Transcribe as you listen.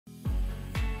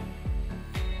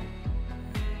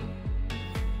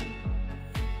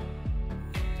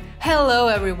Hello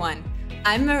everyone,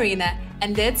 I'm Marina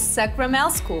and it's Sakramel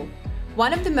School.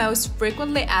 One of the most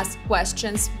frequently asked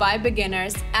questions by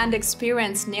beginners and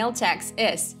experienced nail techs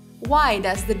is, why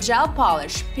does the gel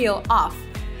polish peel off?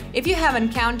 If you have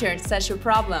encountered such a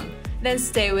problem, then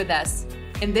stay with us.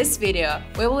 In this video,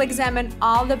 we will examine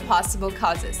all the possible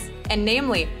causes, and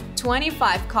namely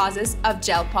 25 causes of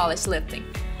gel polish lifting.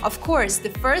 Of course, the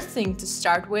first thing to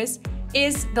start with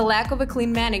is the lack of a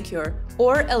clean manicure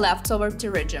or a leftover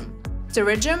pterygium.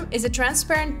 Pterygium is a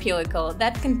transparent pellicle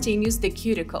that continues the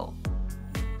cuticle.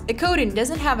 The coating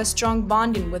doesn't have a strong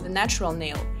bonding with the natural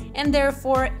nail, and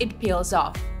therefore it peels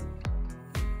off.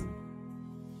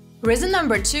 Reason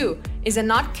number 2 is a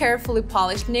not carefully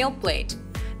polished nail plate.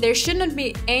 There shouldn't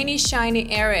be any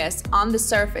shiny areas on the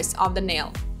surface of the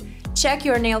nail. Check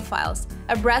your nail files.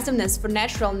 Abrasiveness for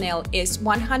natural nail is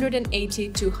 180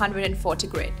 to 140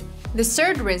 grit. The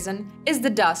third reason is the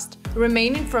dust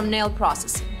remaining from nail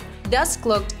processing. Dust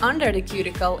clogged under the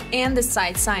cuticle and the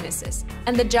side sinuses,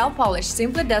 and the gel polish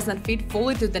simply does not fit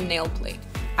fully to the nail plate.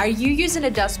 Are you using a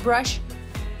dust brush?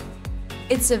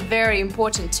 It's a very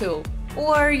important tool,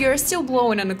 or you're still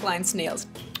blowing on a client's nails.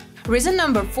 Reason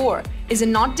number 4 is a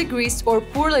not degreased or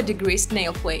poorly degreased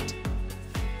nail plate.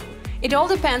 It all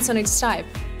depends on its type.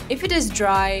 If it is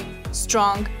dry,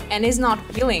 strong, and is not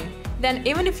peeling, then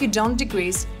even if you don't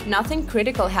degrease, nothing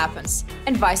critical happens,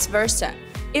 and vice versa.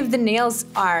 If the nails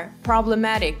are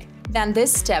problematic, then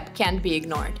this step can't be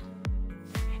ignored.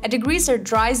 A degreaser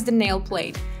dries the nail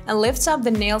plate and lifts up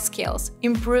the nail scales,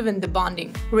 improving the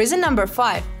bonding. Reason number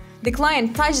 5. The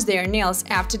client touched their nails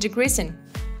after degreasing.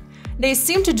 They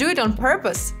seem to do it on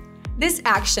purpose. This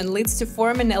action leads to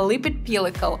forming a lipid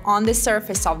pellicle on the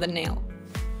surface of the nail.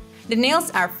 The nails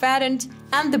are fattened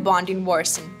and the bonding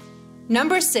worsened.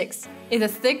 Number 6 is a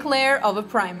thick layer of a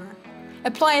primer.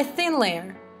 Apply a thin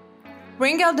layer.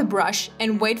 Wring out the brush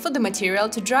and wait for the material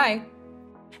to dry.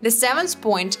 The 7th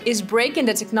point is breaking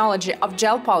the technology of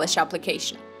gel polish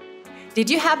application. Did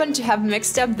you happen to have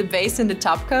mixed up the base and the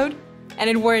top coat, and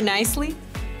it wore nicely?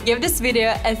 Give this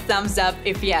video a thumbs up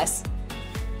if yes.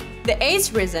 The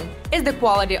 8th reason is the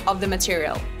quality of the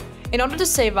material. In order to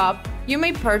save up, you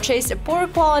may purchase a poor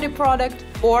quality product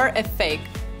or a fake.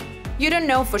 You don't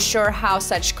know for sure how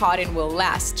such coating will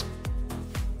last.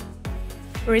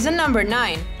 Reason number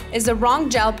 9 is the wrong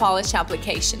gel polish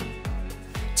application.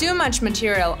 Too much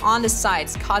material on the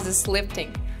sides causes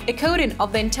lifting. The coating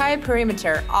of the entire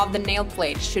perimeter of the nail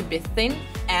plate should be thin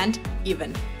and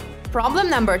even. Problem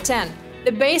number 10.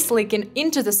 The base leaking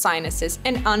into the sinuses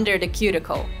and under the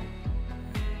cuticle.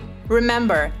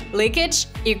 Remember, leakage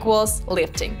equals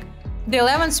lifting. The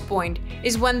 11th point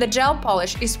is when the gel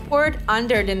polish is poured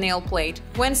under the nail plate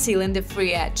when sealing the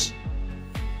free edge.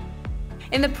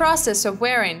 In the process of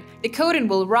wearing, the coating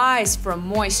will rise from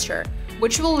moisture,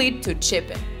 which will lead to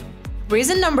chipping.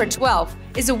 Reason number 12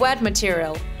 is a wet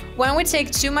material. When we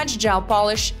take too much gel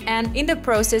polish and in the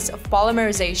process of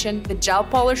polymerization, the gel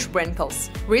polish wrinkles.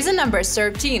 Reason number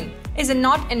 13 is a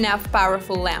not enough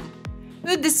powerful lamp.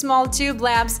 With the small tube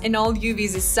lamps and all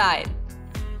UVs aside.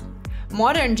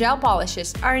 Modern gel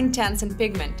polishes are intense in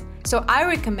pigment, so I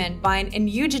recommend buying a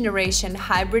new generation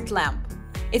hybrid lamp.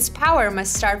 Its power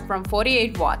must start from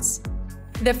 48 watts.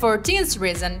 The 14th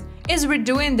reason is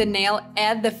redoing the nail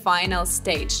at the final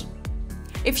stage.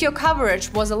 If your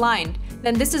coverage was aligned,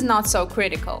 then this is not so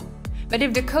critical. But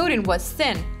if the coating was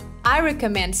thin, I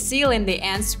recommend sealing the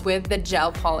ends with the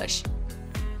gel polish.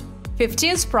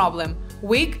 15th problem: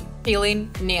 weak peeling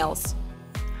nails.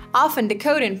 Often the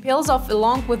coating peels off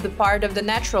along with the part of the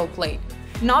natural plate,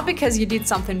 not because you did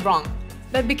something wrong,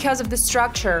 but because of the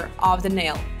structure of the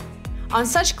nail. On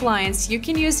such clients, you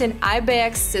can use an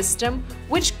IBX system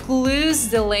which glues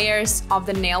the layers of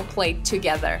the nail plate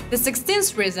together. The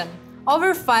 16th reason: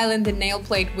 overfiling the nail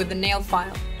plate with a nail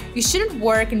file. You shouldn't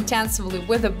work intensively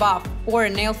with a buff or a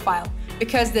nail file,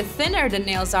 because the thinner the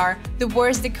nails are, the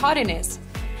worse the coating is.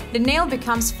 The nail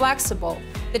becomes flexible.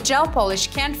 The gel polish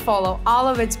can't follow all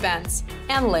of its bends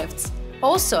and lifts.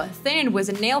 Also, thinning with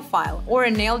a nail file or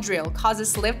a nail drill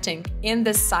causes lifting in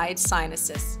the side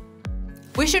sinuses.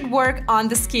 We should work on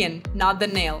the skin, not the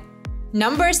nail.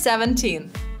 Number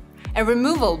 17. A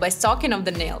removal by soaking of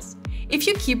the nails. If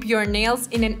you keep your nails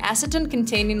in an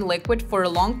acetone-containing liquid for a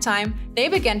long time, they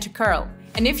begin to curl.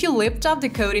 And if you lift up the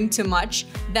coating too much,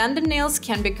 then the nails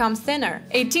can become thinner.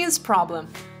 18th problem: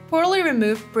 poorly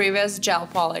removed previous gel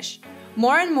polish.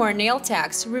 More and more nail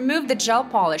techs remove the gel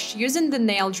polish using the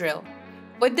nail drill,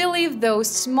 but they leave those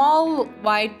small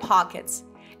white pockets,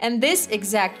 and this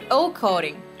exact old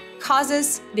coating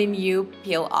causes the new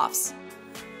peel-offs.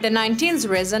 The 19th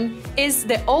reason is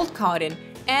the old coating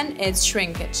and its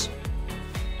shrinkage.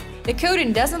 The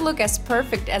coating doesn't look as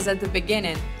perfect as at the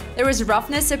beginning. There is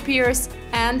roughness appears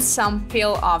and some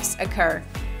peel-offs occur.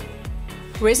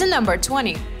 Reason number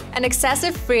 20. An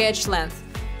excessive free edge length.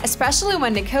 Especially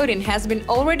when the coating has been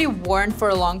already worn for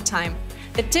a long time,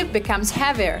 the tip becomes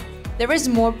heavier, there is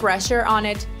more pressure on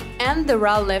it, and there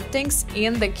are liftings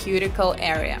in the cuticle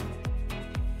area.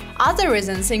 Other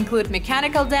reasons include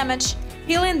mechanical damage,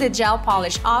 peeling the gel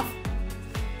polish off,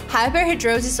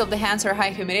 hyperhidrosis of the hands or high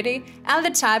humidity, and the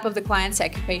type of the client's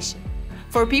occupation.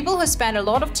 For people who spend a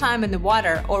lot of time in the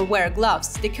water or wear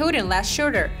gloves, the coating lasts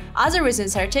shorter. Other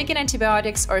reasons are taking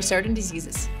antibiotics or certain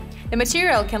diseases. The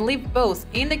material can leave both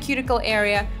in the cuticle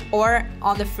area or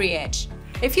on the free edge.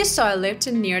 If you saw a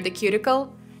lifting near the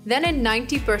cuticle, then in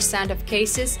 90% of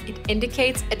cases it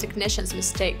indicates a technician's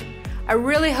mistake. I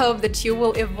really hope that you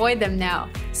will avoid them now.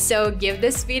 So give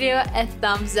this video a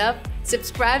thumbs up,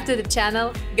 subscribe to the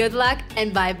channel, good luck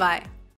and bye-bye!